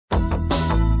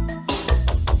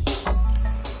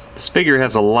This figure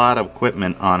has a lot of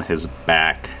equipment on his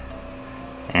back,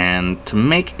 and to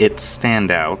make it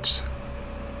stand out,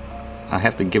 I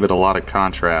have to give it a lot of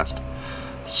contrast.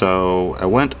 So I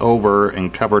went over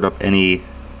and covered up any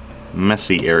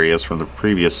messy areas from the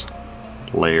previous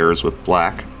layers with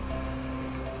black.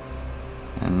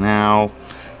 And now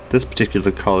this particular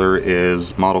color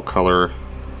is model color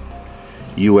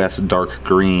US dark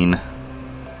green,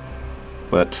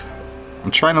 but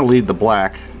I'm trying to leave the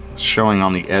black showing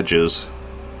on the edges,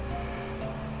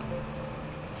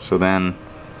 so then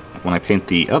when I paint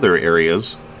the other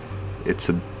areas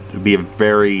it'd be a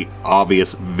very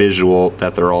obvious visual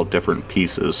that they're all different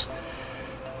pieces.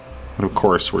 And of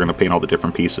course we're going to paint all the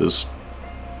different pieces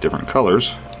different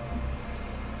colors,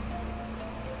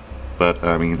 but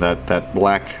I mean that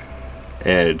black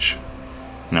edge,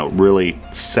 you know, really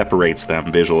separates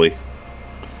them visually.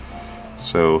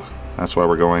 So that's why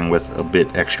we're going with a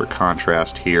bit extra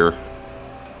contrast here.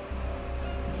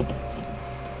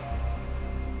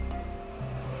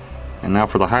 And now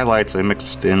for the highlights, I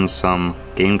mixed in some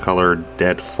game color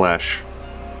dead flesh.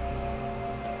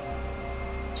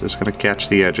 Just gonna catch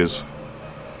the edges.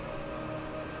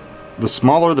 The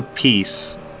smaller the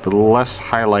piece, the less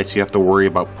highlights you have to worry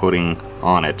about putting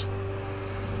on it.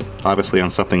 Obviously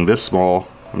on something this small,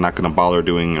 I'm not gonna bother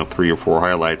doing, you know, 3 or 4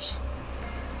 highlights.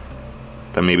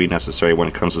 That may be necessary when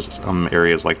it comes to some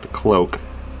areas like the cloak,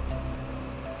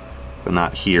 but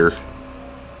not here.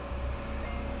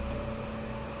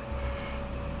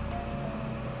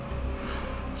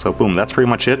 So boom, that's pretty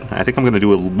much it. I think I'm going to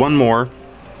do one more.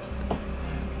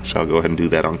 So I'll go ahead and do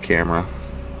that on camera.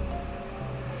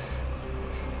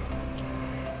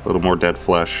 A little more dead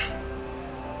flesh.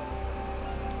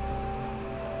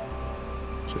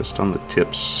 Just on the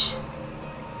tips.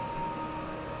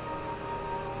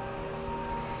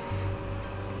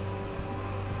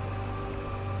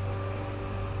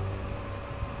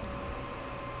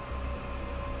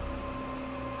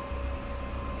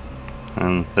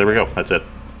 And there we go, that's it.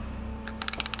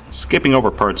 Skipping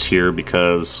over parts here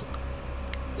because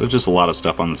there's just a lot of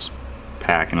stuff on this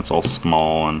pack and it's all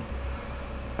small, and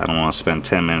I don't want to spend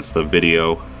 10 minutes of the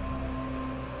video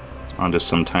on just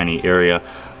some tiny area.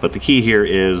 But the key here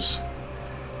is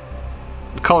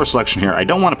the color selection here. I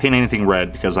don't want to paint anything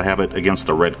red because I have it against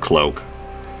the red cloak.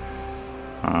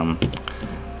 I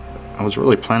was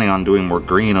really planning on doing more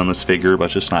green on this figure, but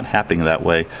it's just not happening that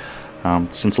way.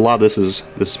 Since a lot of this is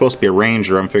supposed to be a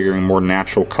Ranger, I'm figuring more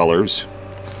natural colors.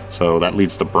 So that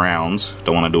leads to browns.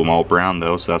 Don't want to do them all brown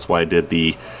though, so that's why I did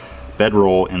the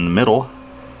bedroll in the middle,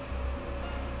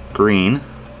 green.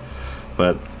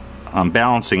 But I'm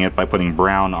balancing it by putting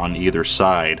brown on either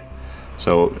side.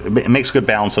 So it makes good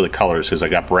balance of the colors because I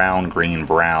got brown, green,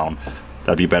 brown.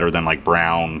 That'd be better than like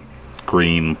brown,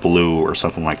 green, blue, or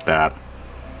something like that.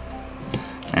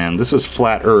 And this is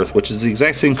Flat Earth, which is the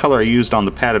exact same color I used on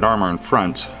the padded armor in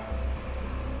front.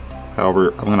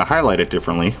 However, I'm going to highlight it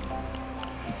differently.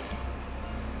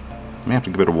 I may have to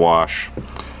give it a wash.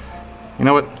 You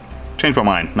know what? Change my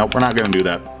mind. Nope, we're not going to do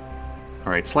that.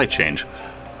 Alright, slight change.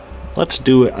 Let's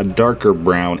do a darker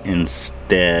brown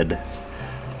instead.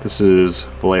 This is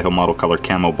Vallejo Model Color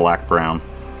Camo Black Brown.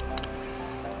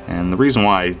 And the reason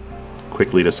why I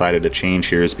quickly decided to change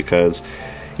here is because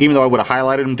even though I would have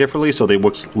highlighted them differently so they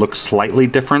look slightly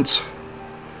different,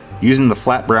 using the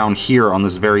flat brown here on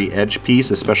this very edge piece,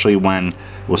 especially when it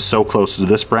was so close to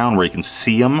this brown where you can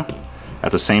see them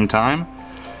at the same time,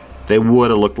 they would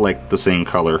have looked like the same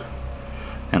color.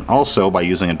 And also by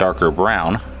using a darker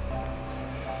brown,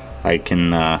 I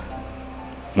can,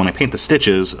 when I paint the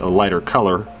stitches, a lighter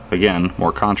color, again,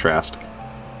 more contrast.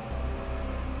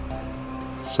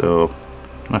 So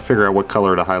I'm going to figure out what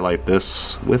color to highlight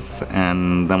this with,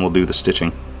 and then we'll do the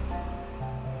stitching.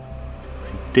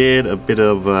 I did a bit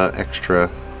of extra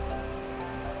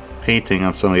painting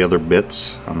on some of the other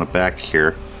bits on the back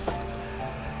here.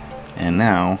 And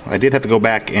now, I did have to go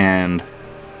back and,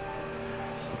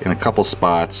 in a couple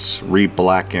spots,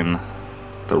 re-blacken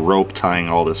the rope tying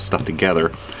all this stuff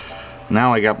together.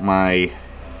 Now I got my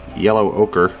yellow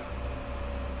ochre.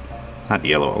 Not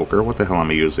yellow ochre, what the hell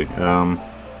am I using?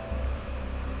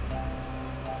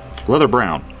 Leather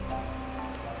brown.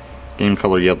 Game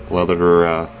color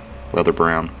leather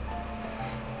brown.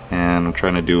 And I'm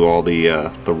trying to do all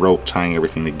the rope tying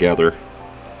everything together.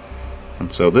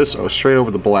 And so this straight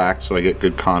over the black, so I get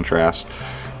good contrast.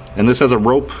 And this has a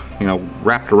rope, you know,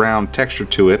 wrapped around texture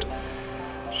to it.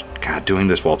 God, doing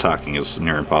this while talking is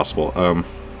near impossible.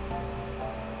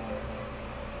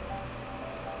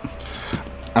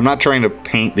 I'm not trying to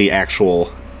paint the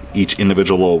actual, each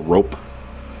individual rope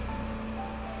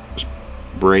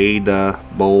braid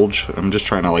bulge. I'm just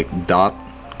trying to like dot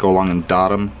go along and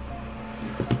dot them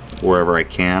wherever I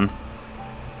can.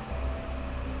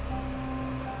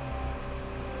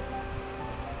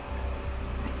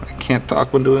 I can't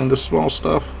talk when doing this small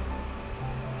stuff.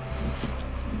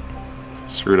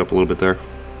 Screwed up a little bit there.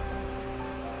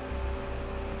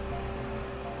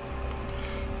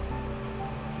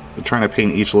 But trying to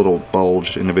paint each little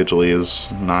bulge individually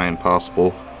is nigh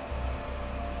impossible.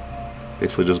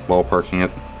 Basically just ballparking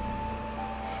it.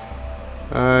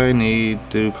 I need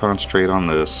to concentrate on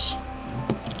this.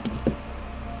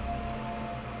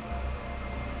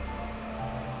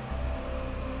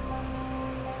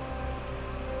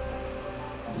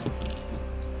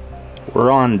 We're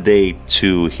on day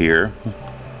 2 here.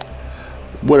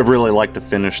 Would have really liked to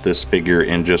finish this figure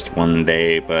in just one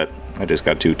day, but I just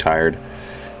got too tired.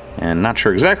 And not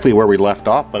sure exactly where we left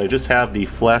off, but I just have the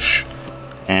flesh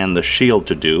and the shield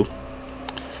to do.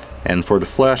 And for the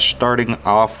flesh, starting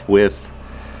off with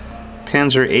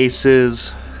Panzer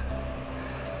Ace's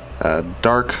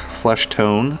dark flesh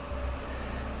tone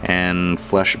and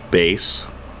flesh base.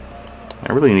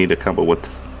 I really need to come up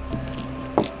with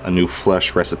a new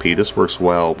flesh recipe. This works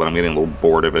well, but I'm getting a little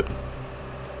bored of it.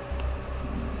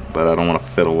 But I don't want to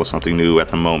fiddle with something new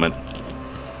at the moment.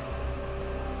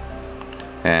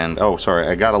 And oh, sorry,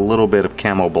 I got a little bit of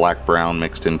camo black brown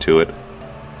mixed into it,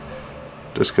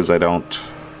 just because I don't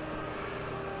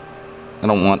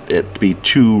want it to be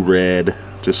too red.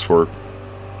 Just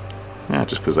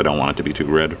because I don't want it to be too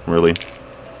red, really.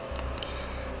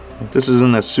 If this is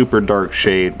in a super dark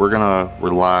shade, we're gonna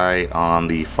rely on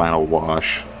the final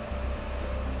wash.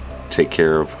 Take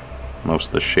care of most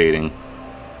of the shading.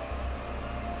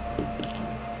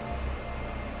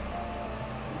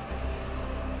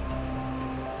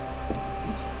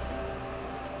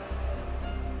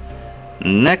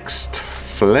 Next,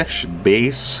 flesh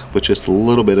base, which is a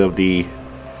little bit of the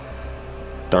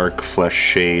dark flesh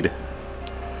shade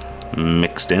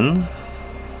mixed in.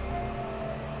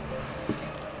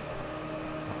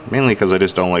 Mainly because I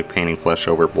just don't like painting flesh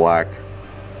over black.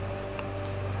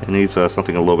 It needs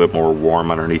something a little bit more warm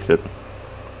underneath it.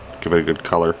 Give it a good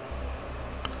color.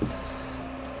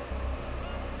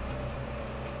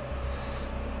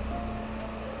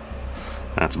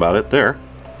 That's about it there.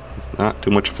 Not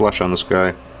too much flesh on this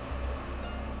guy.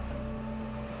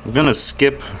 I'm gonna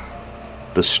skip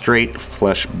the straight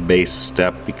flesh base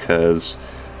step because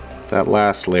that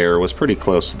last layer was pretty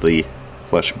close to the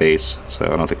flesh base, so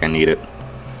I don't think I need it.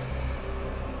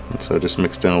 And so just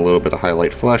mixed in a little bit of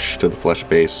highlight flesh to the flesh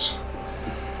base,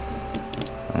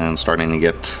 and starting to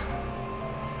get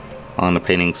on to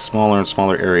painting smaller and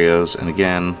smaller areas. And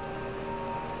again,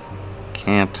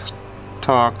 can't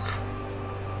talk.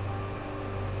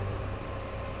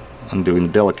 I'm doing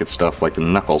delicate stuff like the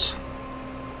knuckles.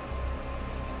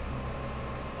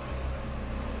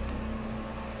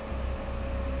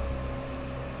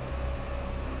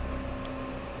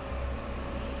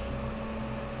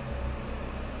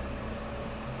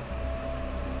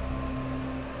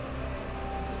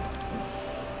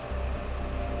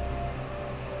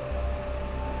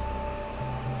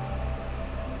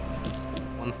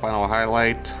 One final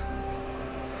highlight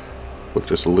with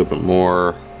just a little bit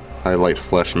more highlight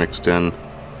flesh mixed in.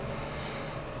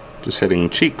 Just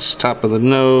hitting cheeks, top of the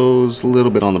nose, a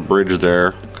little bit on the bridge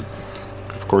there.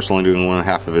 Of course only doing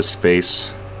 1/2 of his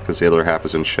face because the other half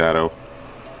is in shadow.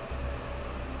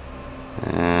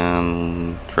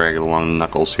 And drag it along the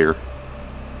knuckles here.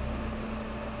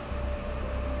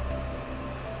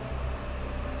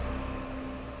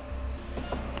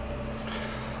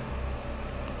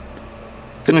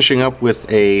 Finishing up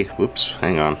with a, whoops,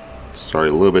 hang on. Sorry,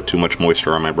 a little bit too much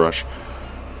moisture on my brush.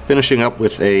 Finishing up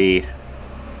with a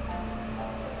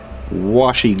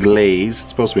washy glaze. It's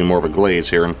supposed to be more of a glaze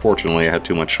here. Unfortunately, I had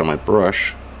too much on my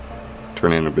brush.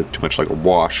 Turned in a bit too much like a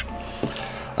wash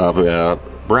of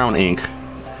brown ink.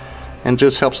 And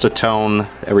just helps to tone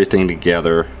everything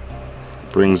together.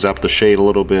 Brings up the shade a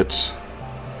little bit.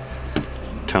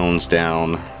 Tones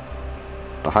down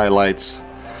the highlights.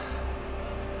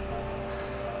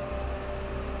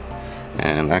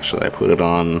 And actually I put it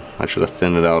on, I should have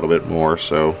thinned it out a bit more,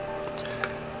 so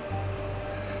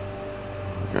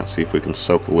we're gonna see if we can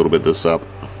soak a little bit of this up.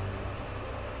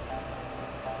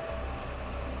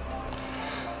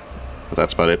 But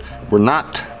that's about it. We're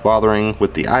not bothering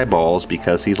with the eyeballs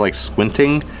because he's like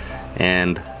squinting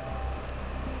and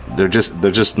there's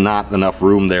just not enough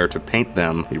room there to paint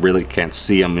them. You really can't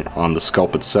see them on the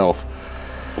sculpt itself.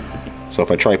 So if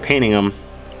I try painting them,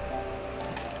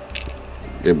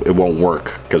 it won't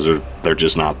work because they're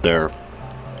just not there.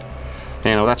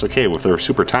 You know, that's okay. If they're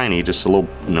super tiny, just a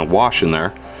little wash in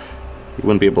there, you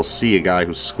wouldn't be able to see a guy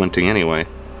who's squinting anyway.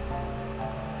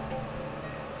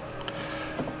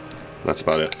 that's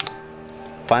about it.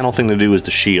 Final thing to do is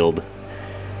the shield.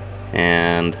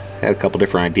 And I had a couple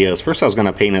different ideas. First I was going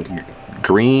to paint it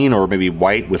green or maybe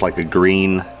white with like a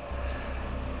green,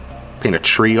 paint a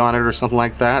tree on it or something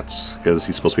like that, because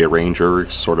he's supposed to be a ranger,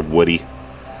 sort of woody.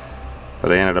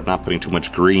 But I ended up not putting too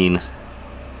much green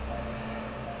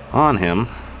on him,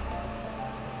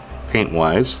 paint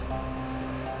wise.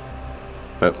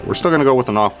 But we're still going to go with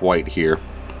an off-white here.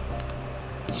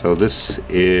 So this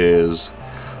is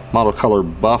model color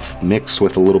buff mixed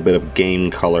with a little bit of game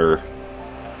color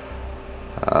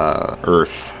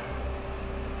earth.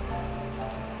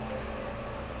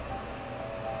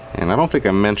 And I don't think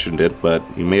I mentioned it, but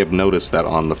you may have noticed that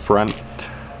on the front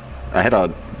I had a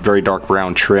very dark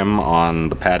brown trim on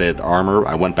the padded armor.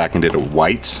 I went back and did it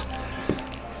white,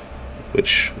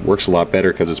 which works a lot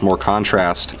better because it's more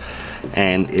contrast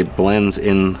and it blends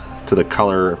in to the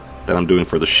color that I'm doing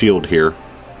for the shield here.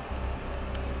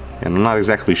 And I'm not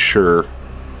exactly sure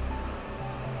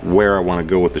where I want to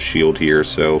go with the shield here,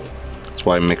 so that's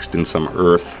why I mixed in some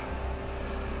earth.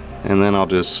 And then I'll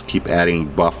just keep adding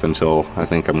buff until I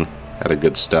think I'm at a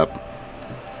good step.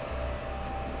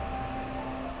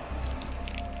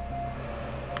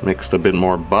 Mixed a bit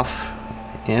more buff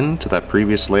into that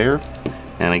previous layer.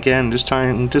 And again,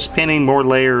 just painting more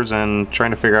layers and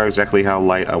trying to figure out exactly how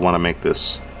light I want to make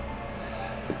this.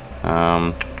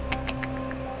 I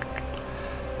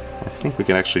think we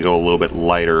can actually go a little bit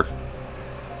lighter.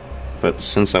 But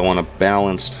since I want a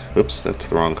balanced, oops, that's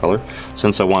the wrong color.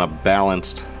 Since I want a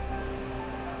balanced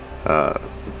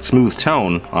smooth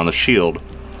tone on the shield,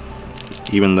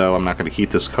 even though I'm not going to keep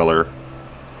this color,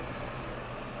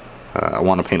 I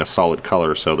want to paint a solid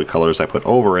color so the colors I put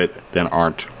over it then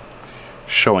aren't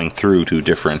showing through to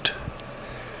different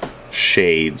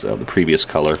shades of the previous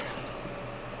color.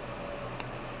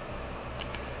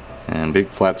 And big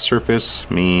flat surface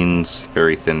means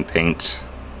very thin paint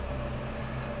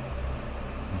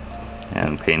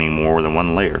and painting more than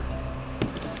one layer.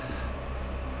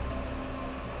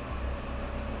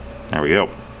 There we go.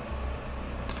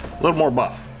 A little more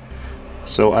buff.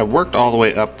 So I worked all the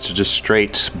way up to just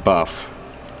straight buff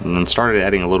and then started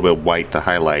adding a little bit of white to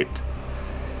highlight,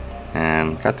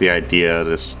 and got the idea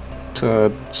just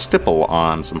to stipple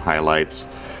on some highlights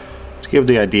to give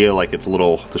the idea like it's a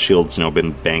little, the shield's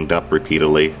been banged up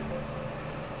repeatedly.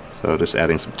 So just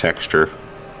adding some texture.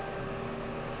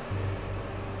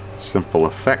 Simple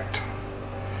effect.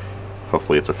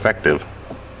 Hopefully it's effective.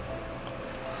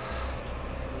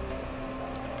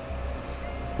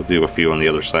 We'll do a few on the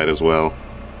other side as well.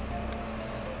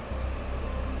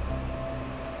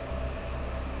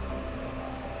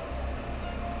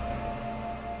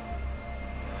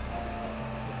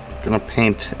 Gonna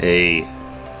paint a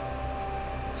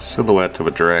silhouette of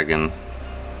a dragon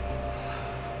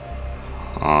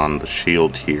on the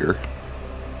shield here.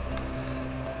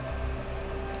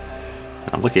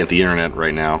 I'm looking at the internet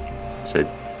right now, so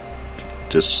I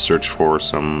just search for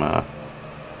some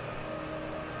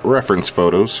reference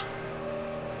photos.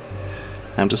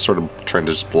 I'm just sort of trying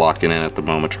to just block it in at the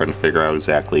moment, trying to figure out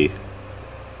exactly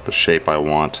the shape I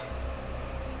want.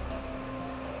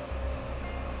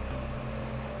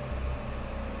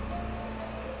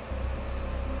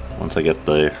 Once I get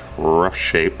the rough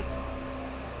shape,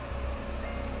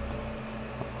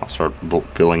 I'll start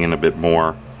filling in a bit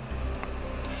more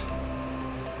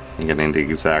and getting the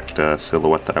exact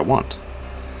silhouette that I want.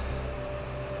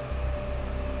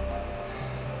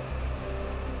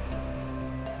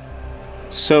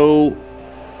 So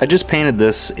I just painted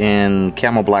this in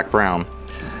camo black brown,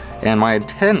 and my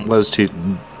intent was to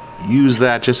use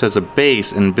that just as a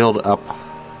base and build up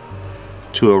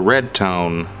to a red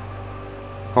tone.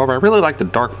 However, I really like the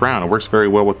dark brown. It works very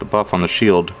well with the buff on the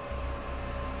shield.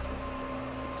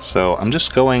 So I'm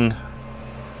just going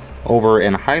over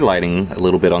and highlighting a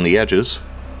little bit on the edges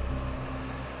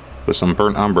with some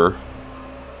burnt umber.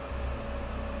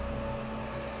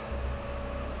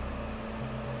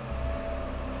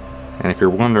 And if you're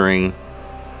wondering,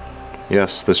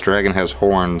 yes, this dragon has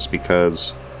horns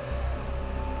because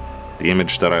the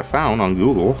image that I found on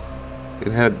Google,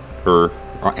 it had, or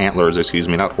antlers, excuse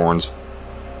me, not horns.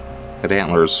 Had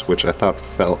antlers, which I thought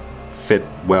fit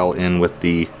well in with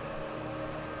the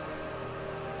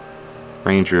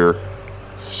ranger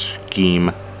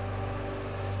scheme.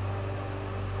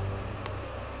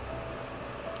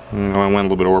 I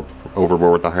went a little bit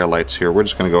overboard with the highlights here. We're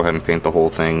just going to go ahead and paint the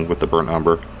whole thing with the burnt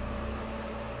umber.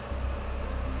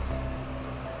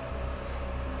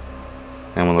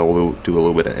 And we'll do a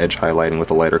little bit of edge highlighting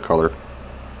with a lighter color.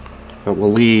 But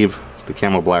we'll leave the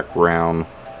camo black brown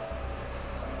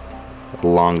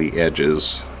along the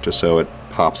edges just so it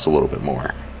pops a little bit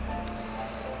more.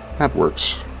 That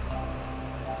works.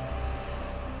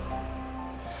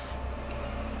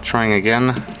 Trying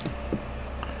again.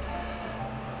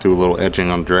 Do a little edging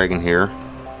on the dragon here.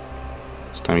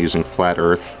 This time using flat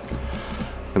earth.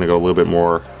 I'm gonna go a little bit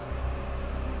more,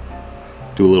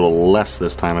 do a little less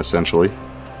this time essentially.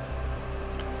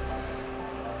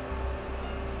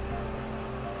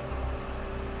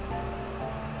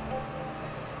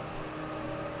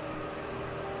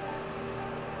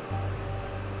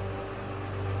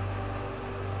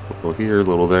 A little here, a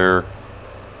little there.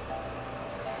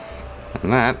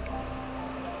 And that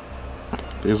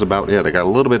is about it. I got a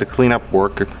little bit of cleanup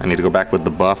work. I need to go back with the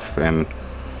buff and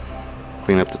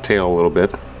clean up the tail a little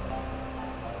bit.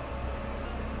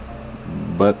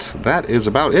 But that is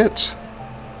about it.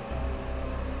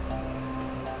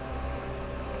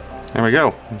 There we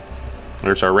go.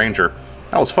 There's our Ranger.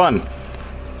 That was fun.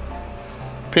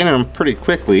 Painted him pretty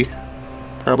quickly.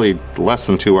 Probably less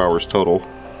than 2 hours total.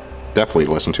 Definitely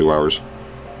less than 2 hours.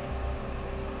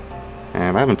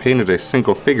 And I haven't painted a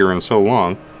single figure in so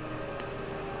long.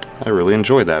 I really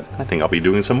enjoyed that. I think I'll be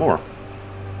doing some more.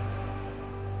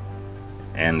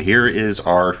 And here is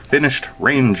our finished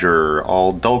Ranger,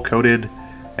 all dull coated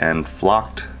and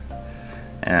flocked.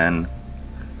 And,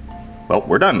 well,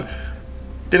 we're done.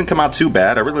 Didn't come out too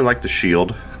bad. I really like the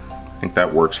shield. I think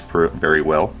that works very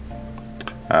well.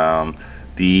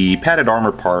 The padded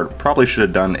armor part probably should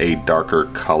have done a darker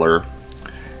color.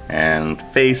 And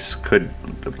face could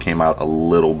have came out a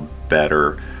little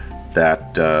better.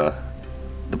 That the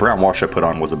brown wash I put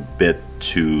on was a bit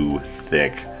too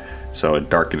thick, so it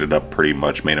darkened it up pretty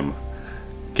much, gave him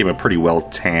a pretty well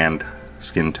tanned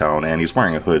skin tone, and he's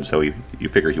wearing a hood, so you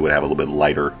figure he would have a little bit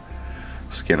lighter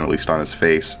skin, at least on his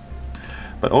face.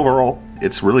 But overall,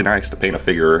 it's really nice to paint a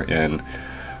figure in,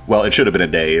 well, it should have been a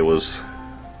day. It was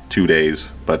 2 days,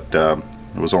 but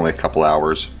it was only a couple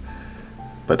hours.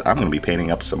 But I'm going to be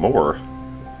painting up some more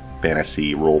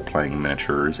fantasy role-playing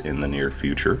miniatures in the near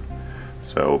future.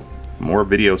 So, more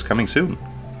videos coming soon.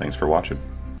 Thanks for watching.